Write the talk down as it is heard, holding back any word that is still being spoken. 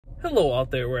Hello out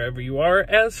there, wherever you are.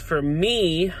 As for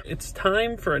me, it's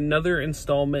time for another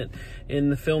installment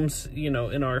in the films, in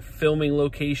our filming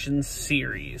locations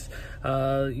series.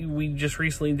 We just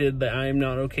recently did the I Am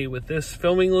Not Okay With This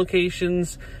filming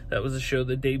locations. That was a show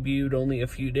that debuted only a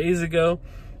few days ago.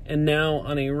 And now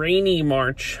on a rainy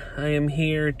March, I am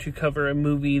here to cover a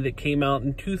movie that came out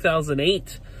in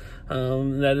 2008.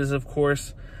 That is, of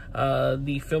course,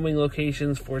 the filming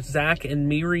locations for Zack and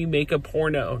Miri Make a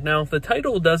Porno. Now, if the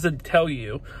title doesn't tell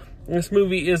you, this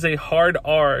movie is a hard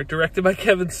R, directed by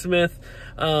Kevin Smith,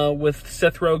 with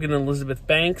Seth Rogen and Elizabeth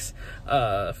Banks,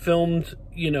 filmed,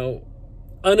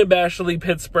 unabashedly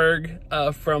Pittsburgh,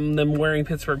 from them wearing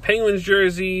Pittsburgh Penguins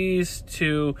jerseys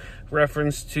to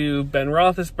reference to Ben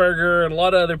Roethlisberger and a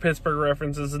lot of other Pittsburgh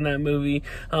references in that movie.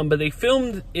 But they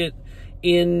filmed it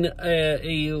in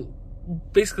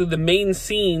basically the main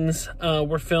scenes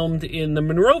were filmed in the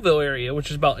Monroeville area,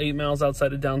 which is about 8 miles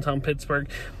outside of downtown Pittsburgh.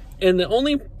 And I'd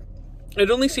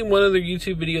only seen one other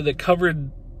YouTube video that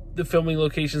covered the filming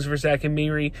locations for Zack and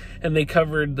Miri, and they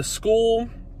covered the school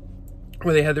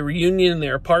where they had the reunion in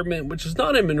their apartment, which is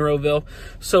not in Monroeville.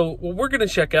 So what we're going to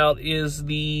check out is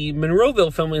the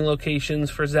Monroeville filming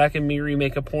locations for Zack and Miri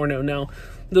Make a Porno. Now,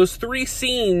 those 3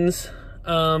 scenes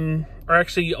are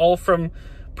actually all from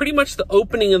pretty much the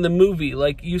opening of the movie.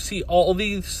 Like, you see all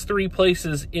these 3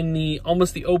 places in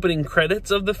almost the opening credits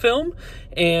of the film,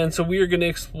 and so we are going to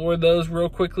explore those real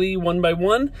quickly, one by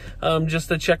one, just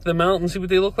to check them out and see what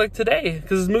they look like today.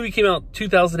 Because this movie came out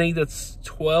 2008, that's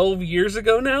 12 years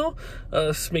ago now.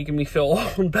 It's making me feel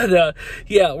old, but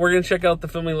yeah, we're going to check out the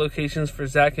filming locations for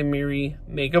Zack and Miri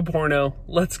Make a Porno.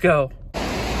 Let's go.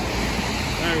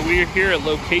 Alright, we are here at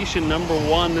location number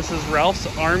 1. This is Ralph's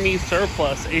Army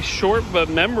Surplus, a short but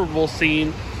memorable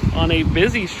scene on a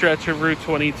busy stretch of Route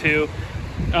 22.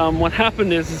 What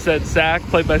happened is that Zack,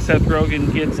 played by Seth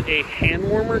Rogen, gets a hand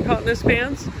warmer caught in his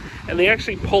pants, and they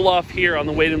actually pull off here on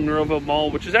the way to Monroeville Mall,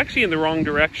 which is actually in the wrong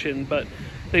direction, but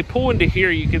they pull into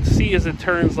here. You can see as it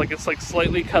turns, like it's like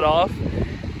slightly cut off,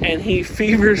 and he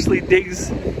feverishly digs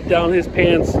down his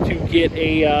pants to get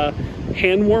a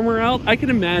hand warmer out. I can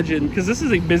imagine, because this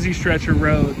is a busy stretch of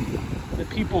road, the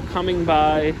people coming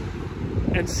by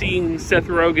and seeing Seth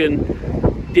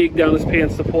Rogen dig down his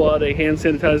pants to pull out a hand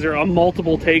sanitizer on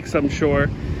multiple takes, I'm sure.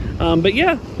 But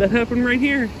yeah, that happened right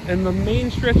here in the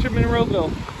main stretch of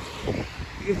Monroeville.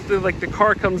 Like the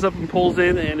car comes up and pulls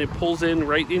in, and it pulls in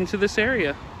right into this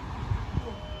area.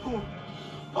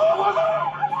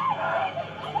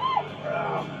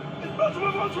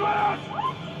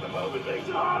 Moving things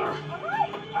in harder.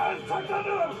 And tuck under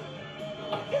them.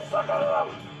 Get stuck under them.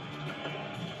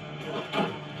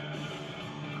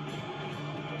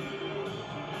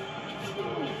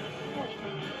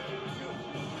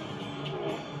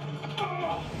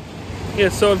 Yeah,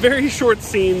 so a very short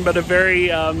scene, but a very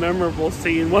memorable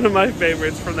scene. One of my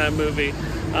favorites from that movie.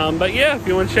 But yeah, if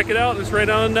you want to check it out, it's right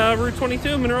on Route 22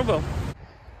 in Monroeville.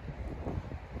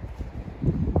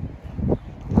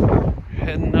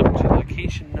 Heading up to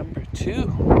location number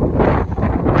 2.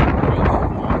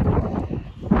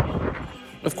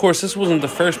 Of course, this wasn't the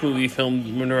first movie filmed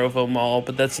in Monroeville Mall,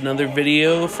 but that's another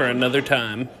video for another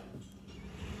time.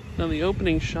 Now, the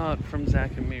opening shot from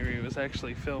Zack and Miri was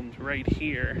actually filmed right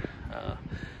here,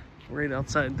 right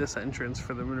outside this entrance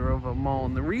for the Monroeville Mall.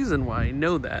 And the reason why I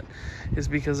know that is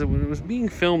because when it was being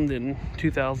filmed in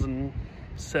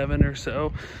 2007 or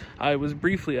so, I was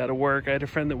briefly out of work. I had a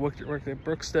friend that worked at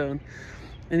Brookstone,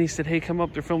 and he said, hey, come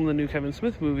up, they're filming the new Kevin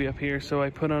Smith movie up here. So I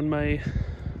put on my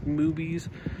Movies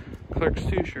Clerks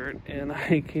 2 shirt, and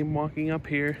I came walking up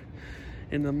here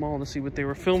in the mall to see what they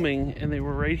were filming, and they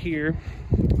were right here.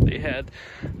 They had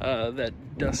that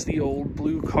dusty old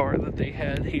blue car that they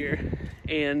had here,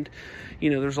 and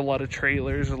there's a lot of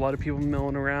trailers, a lot of people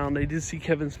milling around. I did see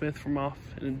Kevin Smith from off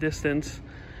in a distance,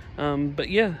 but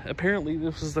yeah, apparently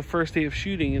this was the first day of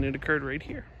shooting, and it occurred right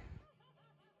here.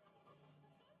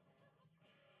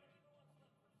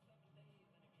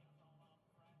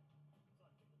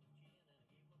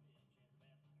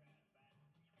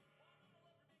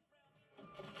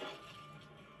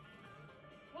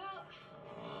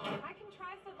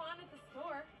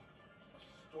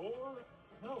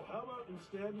 No, how about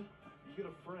instead you get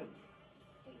a friend?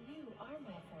 But you are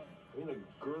my friend. I mean a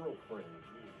girlfriend.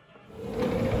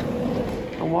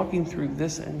 I'm walking through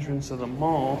this entrance of the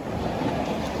mall.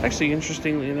 Actually,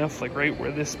 interestingly enough, like right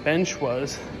where this bench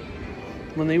was,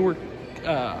 when they were,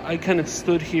 I kind of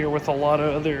stood here with a lot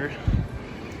of other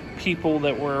people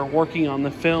that were working on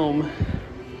the film,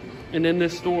 and in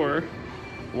this store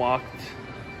walked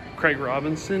Craig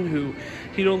Robinson, who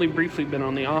he'd only briefly been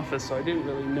on The Office, so I didn't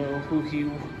really know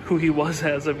who he was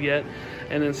as of yet.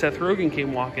 And then Seth Rogen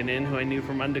came walking in, who I knew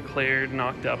from Undeclared,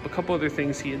 Knocked Up, a couple other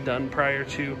things he had done prior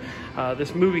to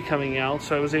this movie coming out,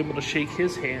 so I was able to shake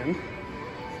his hand.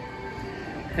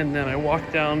 And then I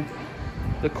walked down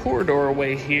the corridor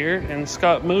away here, and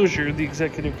Scott Mosier, the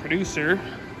executive producer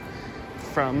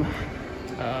from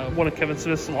one of Kevin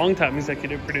Smith's longtime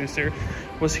executive producer,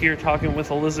 was here talking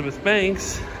with Elizabeth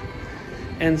Banks.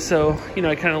 And so, you know,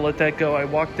 I kind of let that go. I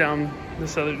walked down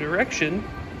this other direction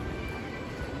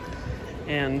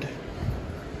and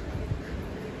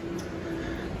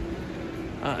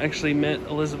actually met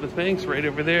Elizabeth Banks right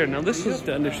over there. Now, this was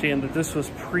to understand that this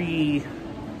was pre-selfie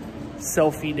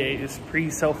days,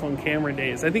 pre-cell phone camera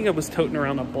days. I think I was toting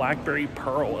around a BlackBerry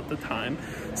Pearl at the time.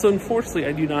 So unfortunately,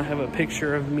 I do not have a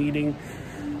picture of meeting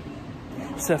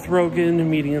Seth Rogen and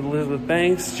meeting Elizabeth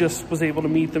Banks. Just was able to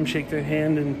meet them, shake their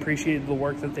hand, and appreciated the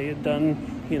work that they had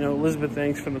done. You know, Elizabeth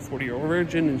Banks from the 40-Year-Old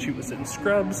Virgin, and she was in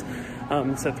Scrubs.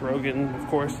 Seth Rogen, of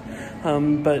course.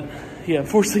 But yeah,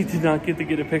 unfortunately did not get to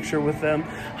get a picture with them.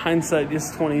 Hindsight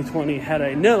is 20/20. Had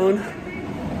I known,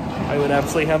 I would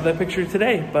absolutely have that picture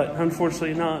today, but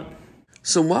unfortunately not.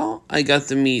 So while I got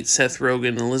to meet Seth Rogen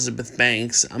and Elizabeth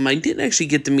Banks, I didn't actually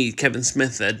get to meet Kevin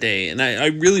Smith that day, and I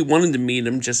really wanted to meet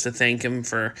him just to thank him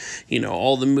for, you know,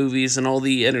 all the movies and all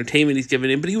the entertainment he's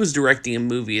given in, but he was directing a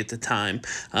movie at the time.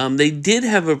 They did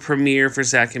have a premiere for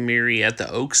Zack Miri at the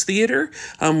Oaks Theater,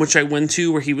 which I went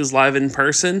to, where he was live in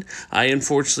person. I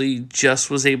unfortunately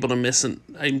just was able to miss an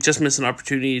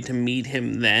opportunity to meet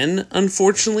him then,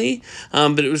 unfortunately,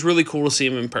 but it was really cool to see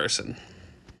him in person.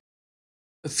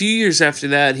 A few years after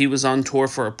that, he was on tour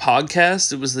for a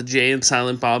podcast. It was the Jay and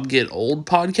Silent Bob Get Old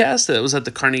podcast that was at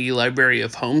the Carnegie Library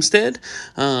of Homestead.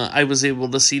 I was able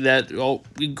to see that.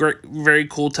 Great, very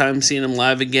cool time seeing him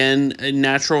live again. A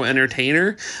natural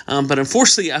entertainer. But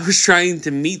unfortunately, I was trying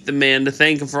to meet the man to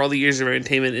thank him for all the years of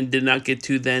entertainment and did not get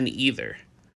to then either.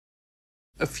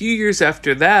 A few years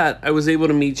after that, I was able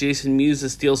to meet Jason Mewes at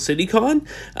Steel City Con,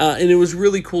 and it was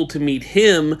really cool to meet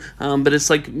him, but it's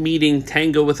like meeting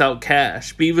Tango without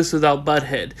Cash, Beavis without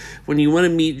Butthead. When you want to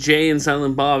meet Jay and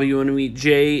Silent Bob, you want to meet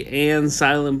Jay and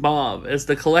Silent Bob as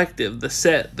the collective, the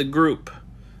set, the group.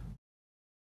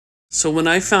 So when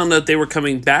I found out they were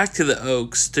coming back to the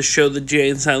Oaks to show the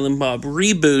Jay and Silent Bob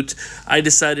reboot, I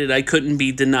decided I couldn't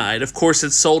be denied. Of course,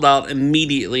 it sold out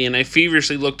immediately, and I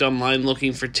feverishly looked online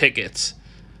looking for tickets.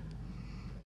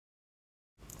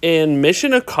 And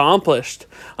mission accomplished.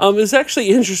 It's actually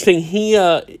interesting.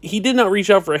 He did not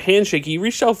reach out for a handshake. He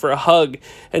reached out for a hug.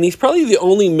 And he's probably the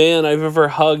only man I've ever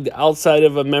hugged outside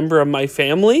of a member of my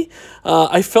family.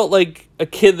 I felt like a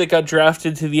kid that got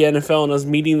drafted to the NFL and I was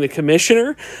meeting the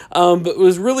commissioner. But it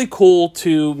was really cool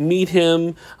to meet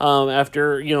him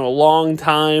after, you know, a long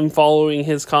time following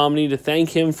his comedy, to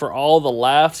thank him for all the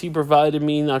laughs he provided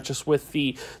me, not just with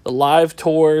the live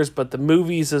tours, but the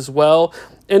movies as well.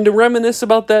 And to reminisce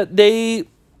about that day,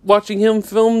 watching him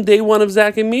film day one of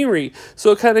Zack and Miri.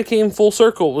 So it kind of came full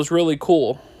circle. It was really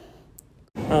cool.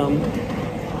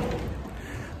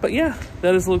 But yeah,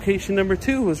 that is location number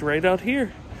 2, was right out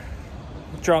here.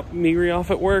 Dropped Miri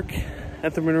off at work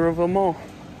at the Monroeville Mall.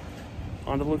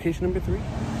 On to location number 3.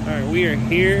 All right, we are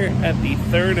here at the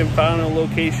third and final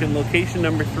location. Location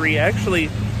number 3, actually,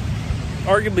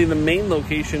 arguably the main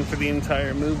location for the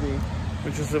entire movie,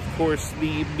 which is, of course,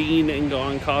 the Bean and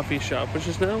Gone Coffee Shop, which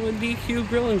is now a DQ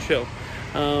Grilling Show.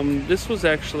 This was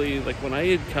actually, like, when I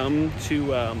had come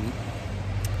to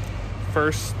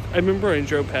first, I remember I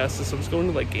drove past this. I was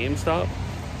going to, like, GameStop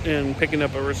and picking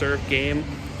up a reserved game.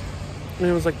 And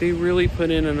I was like, they really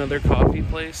put in another coffee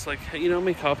place. Like, you know how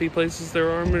many coffee places there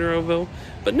are in Monroeville?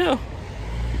 But no,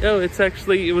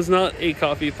 it was not a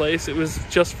coffee place. It was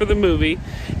just for the movie,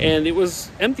 and it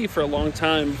was empty for a long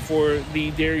time before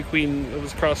the Dairy Queen that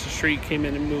was across the street came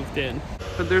in and moved in.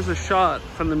 But there's a shot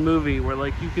from the movie where,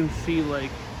 like, you can see,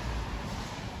 like,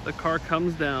 the car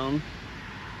comes down,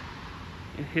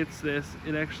 it hits this,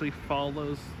 it actually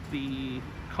follows the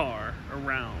car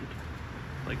around,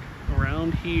 like,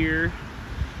 around here,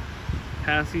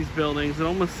 past these buildings. It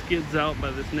almost skids out by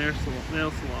this nail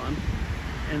salon.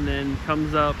 And then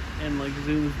comes up and, like,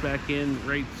 zooms back in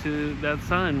right to that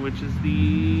sign, which is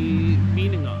the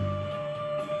meaning on it.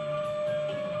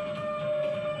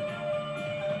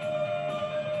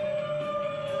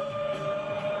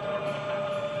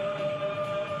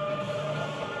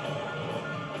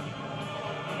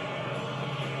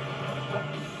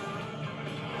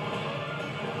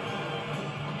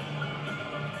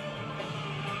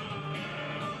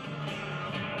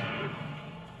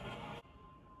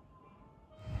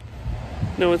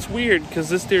 Now, it's weird because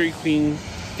this Dairy Queen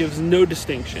gives no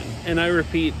distinction, and I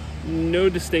repeat, no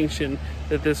distinction,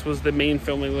 that this was the main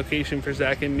filming location for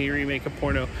Zack and Miri Make a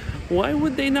Porno. Why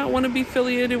would they not want to be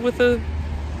affiliated with a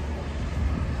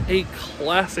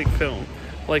classic film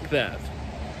like that?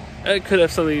 It could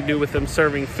have something to do with them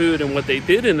serving food and what they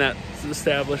did in that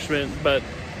establishment, but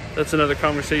that's another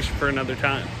conversation for another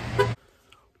time.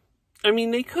 I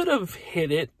mean, they could have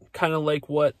hit it kind of like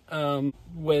what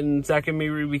when Zack and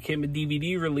Miri became a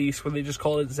DVD release, where they just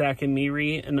called it Zack and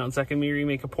Miri and not Zack and Miri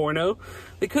Make a Porno.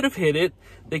 They could have hit it.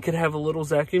 They could have a little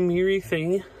Zack and Miri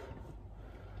thing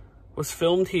was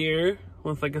filmed here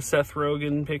with like a Seth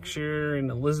Rogen picture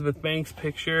and Elizabeth Banks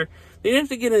picture. They didn't have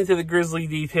to get into the grisly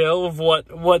detail of what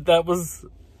that was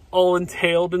all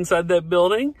entailed inside that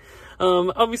building.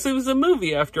 Obviously it was a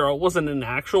movie after all. It wasn't an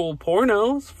actual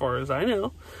porno as far as I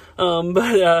know.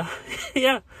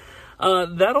 Yeah,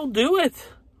 that'll do it.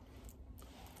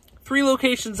 3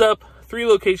 locations up, 3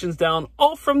 locations down,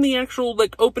 all from the actual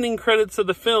like opening credits of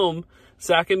the film.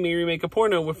 Zack and Miri Make a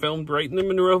Porno were filmed right in the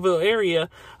Monroeville area.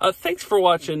 Thanks for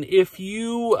watching. If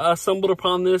you stumbled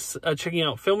upon this checking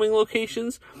out filming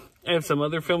locations, I have some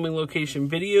other filming location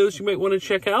videos you might want to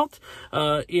check out.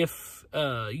 If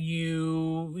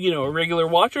you know, a regular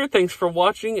watcher, thanks for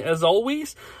watching as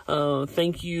always.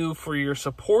 Thank you for your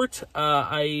support.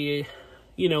 As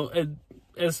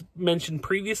mentioned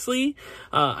previously,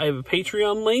 I have a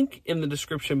Patreon link in the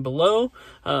description below.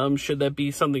 Should that be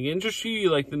something interesting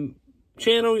you like the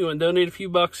channel, you want to donate a few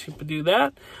bucks, you can do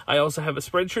that. I also have a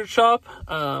Spreadshirt shop.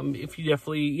 If you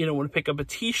definitely, want to pick up a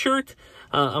t-shirt,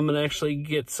 I'm going to actually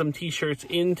get some t-shirts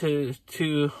in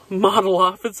to model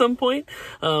off at some point.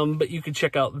 But you can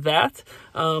check out that.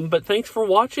 But thanks for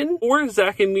watching. Or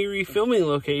Zack and Miri filming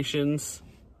locations.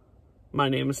 My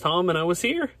name is Tom and I was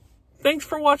here. Thanks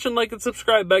for watching. Like and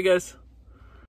subscribe. Bye guys.